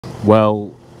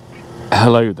Well,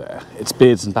 hello there, it's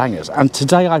Beards and Bangers, and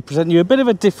today I present you a bit of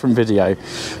a different video.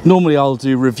 Normally I'll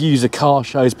do reviews of car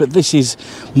shows, but this is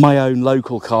my own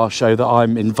local car show that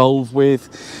I'm involved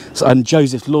with. And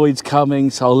Joseph Lloyd's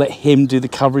coming, so I'll let him do the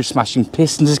coverage. Smashing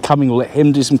Pistons is coming, we'll let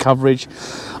him do some coverage.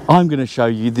 I'm going to show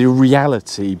you the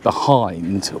reality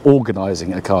behind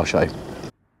organising a car show.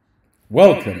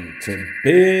 Welcome to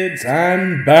Beards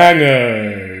and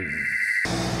Bangers.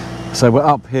 So we're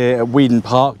up here at Weedon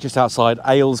Park, just outside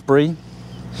Aylesbury,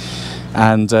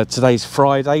 and today's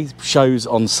Friday, shows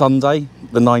on Sunday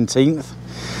the 19th.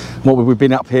 We've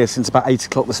been up here since about 8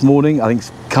 o'clock this morning. I think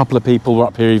a couple of people were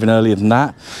up here even earlier than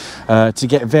that, to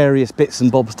get various bits and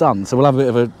bobs done. So we'll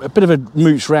have a bit of a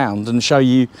mooch round and show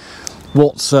you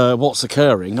what's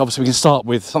occurring. Obviously we can start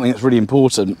with something that's really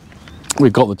important.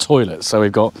 We've got the toilets, so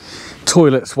we've got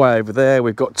toilets way over there,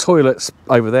 we've got toilets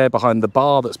over there behind the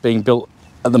bar that's being built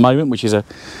at the moment, which is a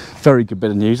very good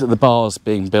bit of news that the bar's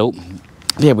being built.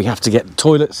 Yeah, we have to get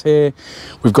toilets here.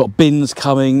 We've got bins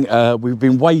coming. We've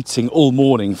been waiting all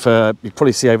morning for, you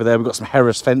probably see over there, we've got some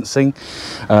Harris fencing,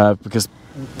 because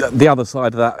the other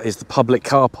side of that is the public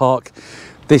car park.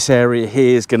 This area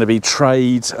here is going to be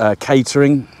trade,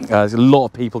 catering. There's a lot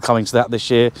of people coming to that this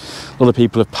year. A lot of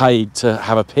people have paid to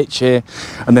have a pitch here.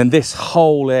 And then this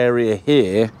whole area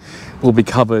here will be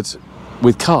covered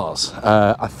with cars.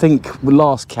 I think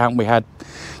last count we had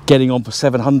getting on for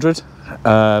 700,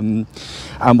 and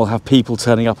we'll have people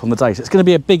turning up on the day. So it's going to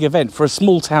be a big event for a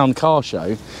small town car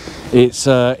show. It's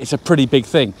a pretty big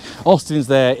thing. Austin's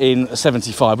there in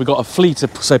 75. We've got a fleet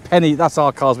of, so Penny, that's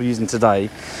our cars we're using today,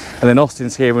 and then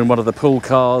Austin's here in one of the pool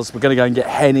cars. We're going to go and get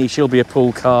Henny, she'll be a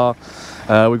pool car.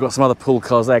 We've got some other pool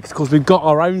cars there, because of course we've got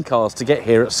our own cars to get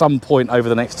here at some point over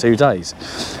the next 2 days.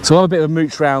 So we'll have a bit of a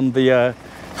mooch around the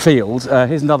field.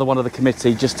 Here's another one of the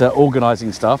committee just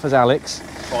organising stuff. There's Alex.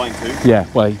 Trying to. Yeah,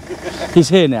 well, he's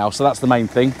here now, so that's the main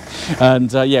thing.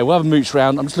 And yeah, we'll have a mooch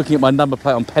round. I'm just looking at my number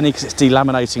plate on Penny because it's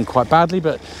delaminating quite badly,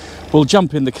 but we'll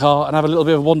jump in the car and have a little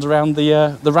bit of a wander around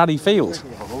the rally field.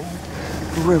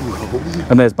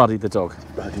 And there's Buddy the dog.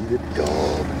 Buddy the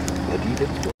dog. Buddy the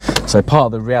dog. So part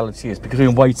of the reality is because we've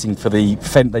been waiting for the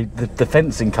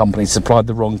fencing company supplied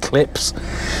the wrong clips,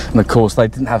 and of course they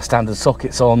didn't have standard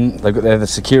sockets on. They're the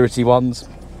security ones.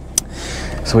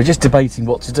 So we're just debating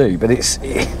what to do, but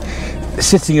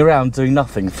sitting around doing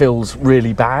nothing feels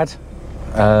really bad.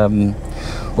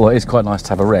 Well, it is quite nice to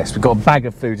have a rest. We've got a bag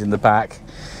of food in the back.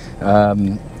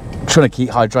 Trying to keep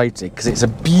hydrated because it's a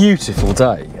beautiful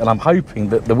day, and I'm hoping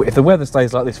that if the weather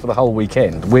stays like this for the whole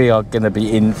weekend, we are going to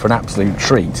be in for an absolute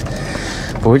treat.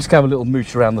 But we'll just go have a little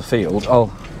mooch around the field. I'll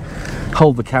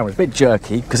hold the camera. It's a bit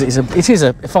jerky because it is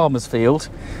a farmer's field.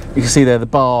 You can see there the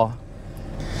bar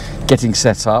getting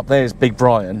set up. There's Big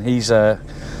Brian. He's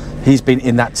been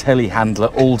in that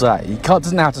telehandler all day. He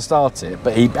doesn't know how to start it,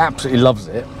 but he absolutely loves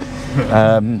it.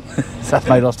 That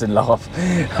made Austin laugh.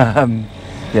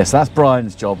 Yes, that's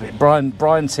Brian's job.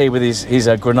 Brian's here with his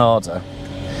Granada.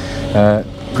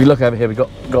 If we look over here, we've got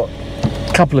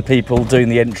a couple of people doing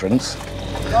the entrance.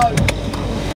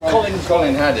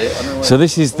 Colin had it. So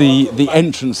this is the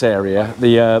entrance area.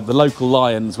 The local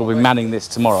Lions will be manning this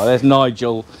tomorrow. There's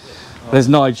Nigel.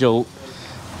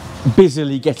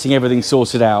 Busily getting everything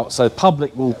sorted out. So the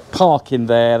public will park in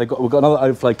there. We've got another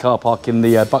overflow car park in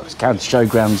the Bucks County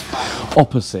Showgrounds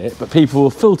opposite, but people will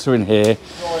filter in here.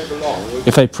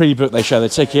 If they pre-book, they show their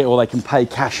ticket, or they can pay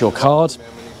cash or card.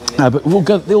 But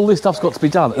all this stuff's got to be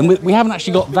done, and we haven't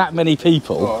actually got that many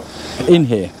people in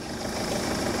here.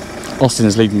 Austin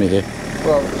is leaving me here.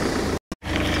 Well,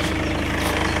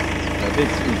 this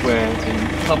is where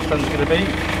the club stand's going to be.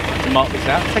 To mark this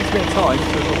out, it takes a bit of time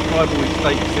because we've got rivalry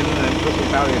stakes in and then put the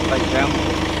barrier stakes down.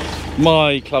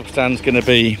 My club stand's going to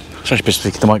be, sorry, I should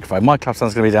speak to the microphone. My club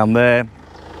stand's going to be down there.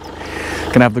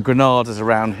 Going to have the Granadas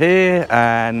around here,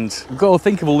 and we've got to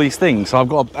think of all these things. So I've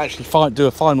got to actually do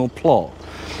a final plot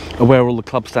of where all the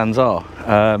club stands are.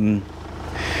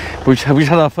 We've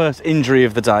had our first injury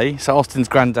of the day. So Austin's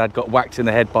granddad got whacked in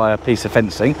the head by a piece of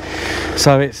fencing.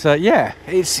 So it's yeah,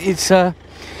 it's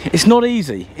not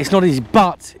easy. It's not easy,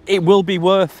 but it will be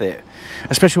worth it,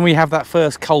 especially when we have that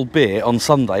first cold beer on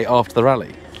Sunday after the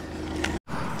rally.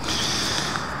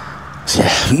 So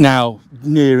yeah, now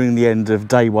nearing the end of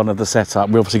day one of the setup,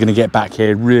 we're obviously going to get back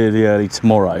here really early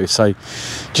tomorrow. So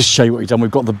just show you what we've done. We've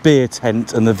got the beer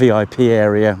tent and the VIP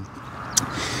area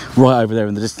right over there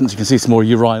in the distance. You can see some more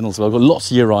urinals. We've got lots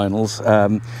of urinals.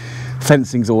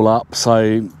 Fencing's all up,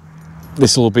 so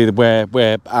this will be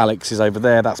where Alex is over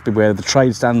there. That's where the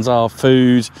trade stands are.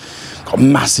 Food, got a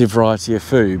massive variety of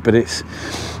food, but it's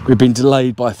We've been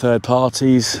delayed by third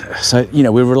parties, so you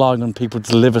know we're relying on people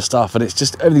to deliver stuff, and it's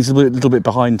just everything's a little bit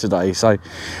behind today. So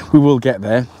we will get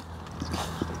there.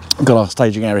 We've got our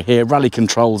staging area here. Rally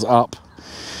controls up.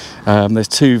 There's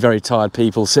two very tired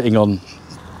people sitting on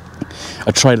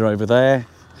a trailer over there.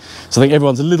 So I think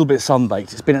everyone's a little bit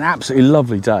sunbaked. It's been an absolutely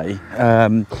lovely day,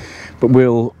 but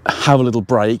we'll have a little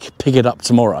break, pick it up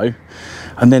tomorrow,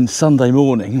 and then Sunday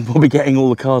morning we'll be getting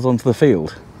all the cars onto the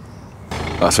field.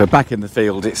 Right, so we're back in the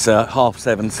field. It's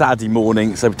 7:30 Saturday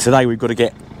morning, so today we've got to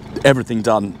get everything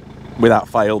done without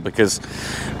fail, because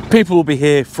people will be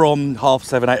here from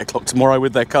 7:30, 8 o'clock tomorrow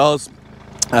with their cars.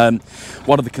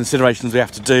 One of the considerations we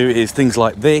have to do is things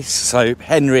like this. So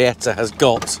Henrietta has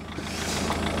got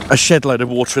a shed load of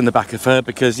water in the back of her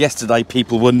because yesterday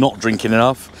people were not drinking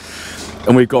enough,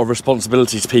 and we've got a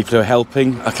responsibility to people who are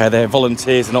helping. Okay, they're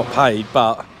volunteers, they're not paid,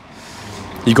 but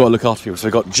you've got to look after people. So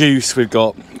we've got juice, we've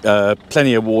got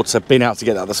plenty of water, been out to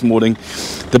get that this morning.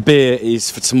 The beer is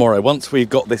for tomorrow. Once we've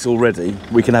got this all ready,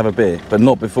 we can have a beer, but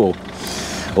not before.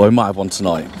 Well, we might have one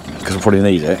tonight because we'll probably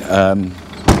need it.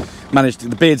 Managed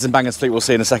the Beards and Bangers fleet, we'll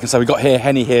see in a second. So we got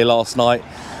Henny here last night.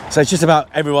 So it's just about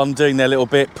everyone doing their little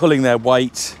bit, pulling their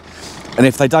weight. And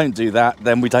if they don't do that,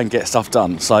 then we don't get stuff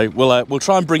done. So we'll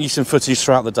try and bring you some footage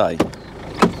throughout the day.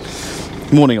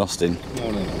 Morning, Austin.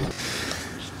 Morning.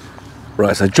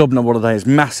 Right, so job number 1 today is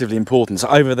massively important. So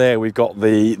over there we've got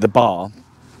the bar,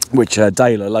 which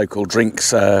Dale, a local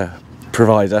drinks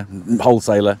provider,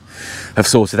 wholesaler, have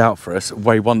sorted out for us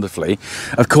very wonderfully.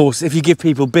 Of course, if you give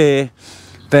people beer,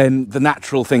 then the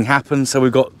natural thing happens. So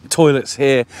we've got toilets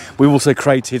here. We've also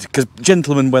created, because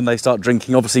gentlemen, when they start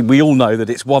drinking, obviously we all know that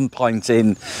it's 1 pint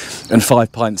in and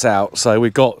 5 pints out. So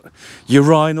we've got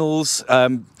urinals.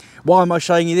 Why am I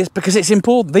showing you this? Because it's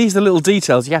important. These are the little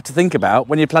details you have to think about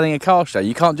when you're planning a car show.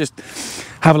 You can't just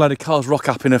have a load of cars rock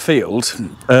up in a field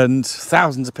and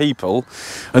thousands of people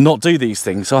and not do these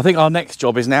things. So I think our next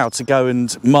job is now to go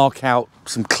and mark out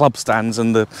some club stands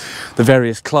and the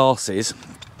various classes,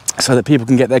 so that people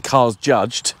can get their cars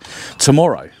judged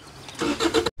tomorrow.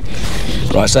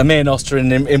 Right, so me and Oster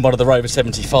in one of the Rover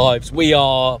 75s. We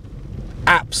are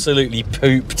absolutely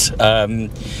pooped.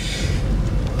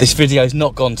 This video's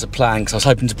not gone to plan because I was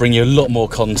hoping to bring you a lot more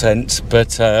content,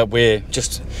 but we're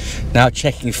just now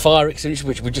checking fire extinguishers,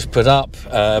 which we just put up.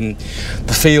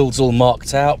 The field's all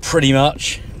marked out pretty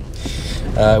much.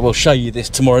 We'll show you this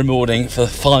tomorrow morning for the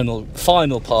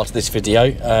final part of this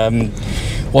video.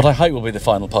 What I hope will be the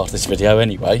final part of this video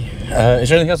anyway. Is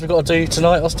there anything else we've got to do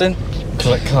tonight, Austin?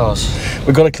 Collect cars.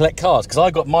 We've got to collect cars, because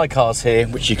I got my cars here,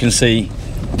 which you can see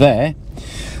there,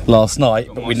 last night,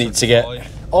 but we need to get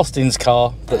Austin's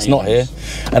car that's not here,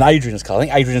 and Adrian's car. I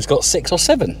think Adrian's got 6 or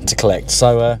 7 to collect,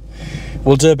 so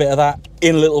we'll do a bit of that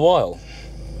in a little while.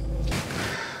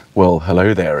 Well,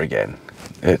 hello there again.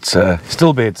 It's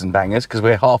still Beards and Bangers, because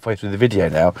we're halfway through the video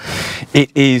now.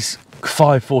 It is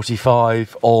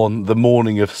 5:45 on the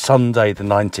morning of Sunday the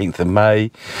 19th of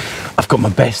May. I've got my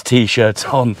best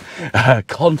t-shirt on,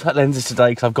 contact lenses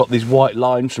today because I've got these white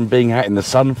lines from being out in the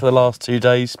sun for the last 2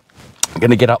 days. I'm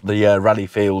going to get up the rally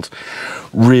field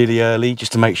really early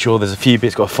just to make sure there's a few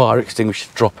bits. Got a fire extinguisher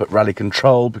to drop at rally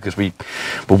control because we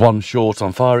were 1 short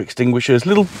on fire extinguishers.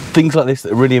 Little things like this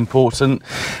that are really important.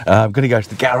 I'm going to go to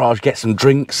the garage, get some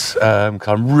drinks. I'm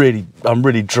really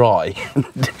dry.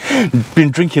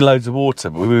 Been drinking loads of water,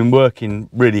 but we've been working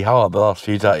really hard the last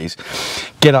few days.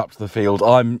 Get up to the field.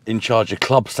 I'm in charge of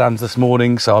club stands this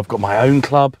morning, so I've got my own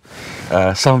club.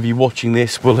 Some of you watching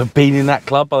this will have been in that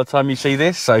club by the time you see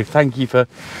this, so thank you for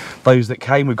those that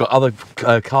came. We've got other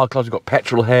car clubs. We've got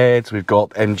Petrol Heads, we've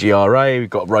got MGRA, we've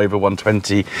got Rover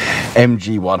 120,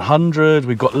 MG100.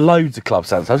 We've got loads of club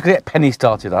stands. So I was going to get Penny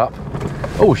started up.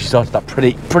 Oh, she started up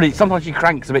pretty. Sometimes she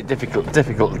cranks a bit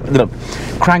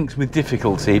cranks with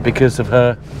difficulty because of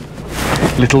her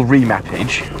little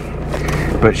remappage,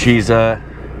 but she's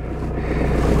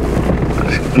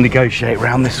negotiate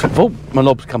around this. Oh, my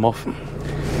knob's come off.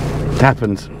 It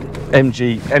happens.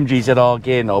 MGZR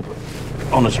gear knob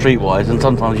on a streetwise, and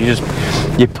sometimes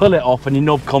you pull it off and your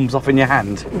knob comes off in your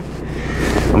hand.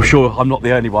 I'm sure I'm not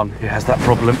the only one who has that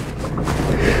problem.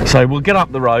 So we'll get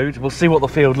up the road, we'll see what the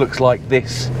field looks like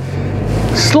this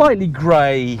slightly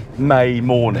grey May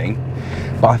morning,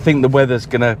 but I think the weather's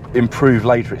going to improve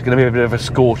later. It's going to be a bit of a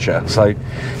scorcher, so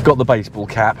got the baseball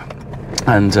cap,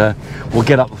 and we'll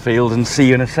get up the field and see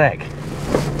you in a sec.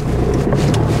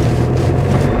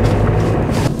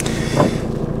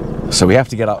 So we have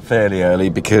to get up fairly early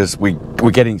because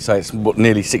we're getting, so it's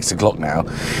nearly 6 o'clock now,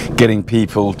 getting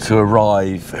people to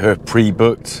arrive who are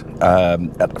pre-booked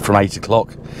from 8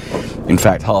 o'clock. In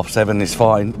fact, 7:30 is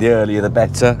fine. The earlier the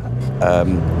better.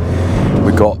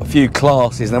 We've got a few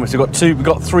classes, and then we've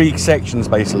got three sections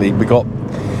basically. We've got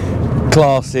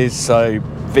classes, so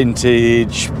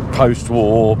vintage,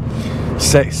 post-war,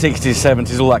 60s,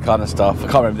 70s, all that kind of stuff. I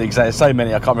can't remember the exact, there's so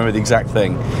many, I can't remember the exact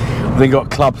thing. We've then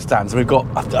got club stands, and we've got,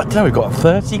 I don't know, we've got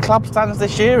 30 club stands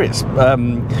this year. It's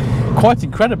quite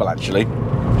incredible actually.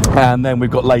 And then we've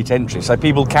got late entry, so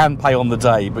people can pay on the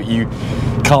day, but you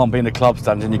can't be in a club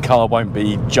stand and your car won't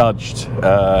be judged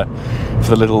for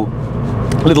the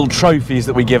little trophies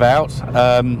that we give out.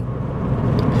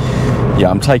 Yeah,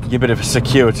 I'm taking a bit of a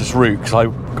circuitous route because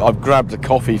I've grabbed a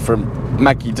coffee from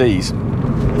Mackie D's.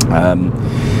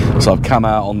 So I've come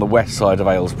out on the west side of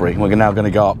Aylesbury. We're now going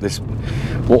to go up this,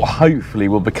 what hopefully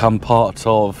will become part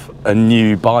of a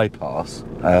new bypass.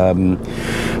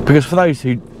 Because for those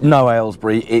who know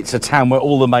Aylesbury, it's a town where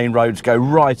all the main roads go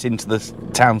right into the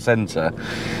town centre.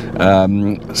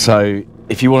 So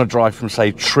if you want to drive from,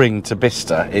 say, Tring to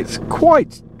Bicester, it's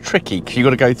quite tricky because you've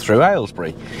got to go through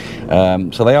Aylesbury.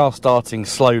 So they are starting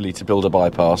slowly to build a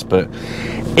bypass, but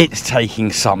it's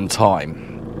taking some time.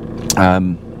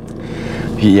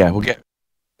 Yeah, we'll get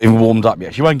even warmed up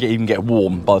yet. You won't even get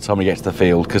warm by the time we get to the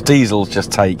field because diesels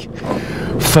just take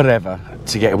forever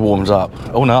to get warmed up.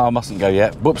 Oh no, I mustn't go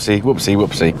yet. Whoopsie, whoopsie,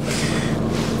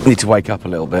 whoopsie. Need to wake up a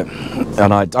little bit.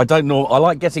 And I don't know, I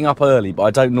like getting up early, but I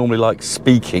don't normally like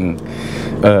speaking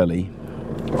early.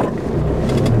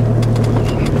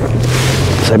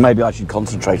 So maybe I should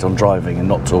concentrate on driving and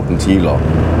not talking to you lot.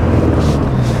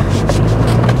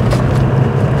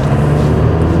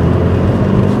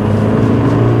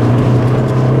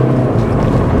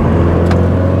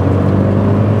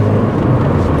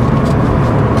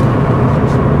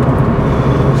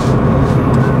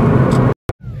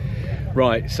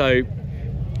 Right, so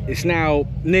it's now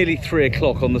nearly 3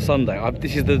 o'clock on the Sunday.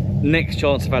 This is the next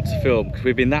chance I've had to film because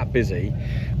we've been that busy.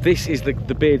 This is the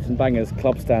Beards and Bangers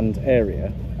club stand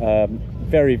area.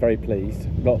 Very, very pleased.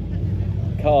 We've got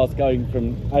cars going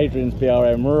from Adrian's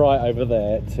BRM right over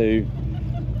there to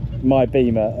my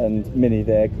Beamer and Mini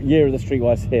there. Year of the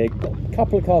Streetwise here. Got a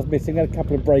couple of cars missing, a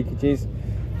couple of breakages.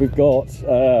 We've got,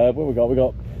 what have we got? We've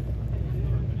got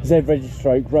Z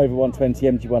Registroke, Rover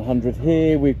 120, MG100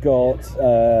 here. We've got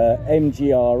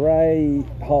MGRA,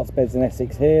 Heartsbeds and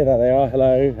Essex here. There they are.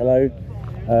 Hello, hello.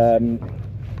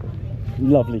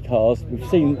 Lovely cars. We've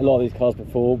seen a lot of these cars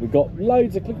before. We've got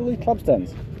loads of, look at all these club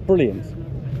stands. Brilliant.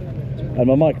 And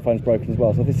my microphone's broken as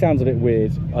well, so if it sounds a bit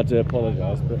weird, I do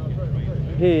apologise. But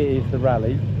here is the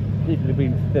rally. People have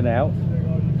been thin out,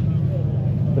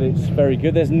 but it's very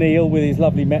good. There's Neil with his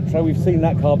lovely Metro. We've seen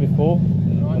that car before,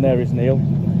 and there is Neil.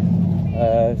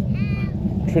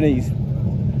 Trini's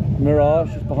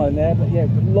Mirage is behind there, but yeah,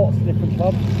 lots of different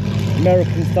clubs.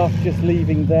 American stuff just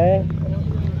leaving there.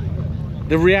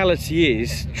 The reality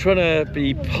is, trying to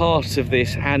be part of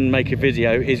this and make a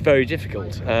video is very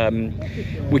difficult,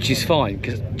 which is fine,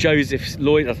 because Joseph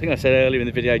Lloyd, I think I said earlier in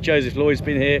the video, Joseph Lloyd's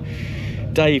been here,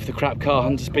 Dave the Crap Car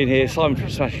Hunter's been here, Simon from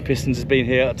Smashing Pistons has been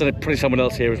here, I don't know, probably someone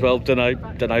else here as well, don't know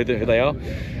who they are.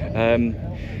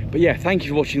 But yeah, thank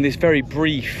you for watching this very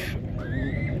brief,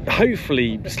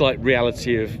 hopefully slight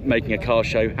reality of making a car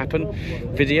show happen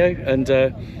video. And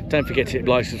don't forget to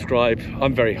like, subscribe.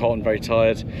 I'm very hot and very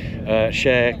tired.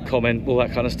 Share, comment, all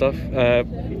that kind of stuff.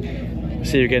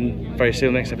 See you again very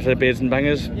soon, next episode of Beards and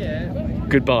Bangers.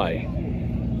 Goodbye.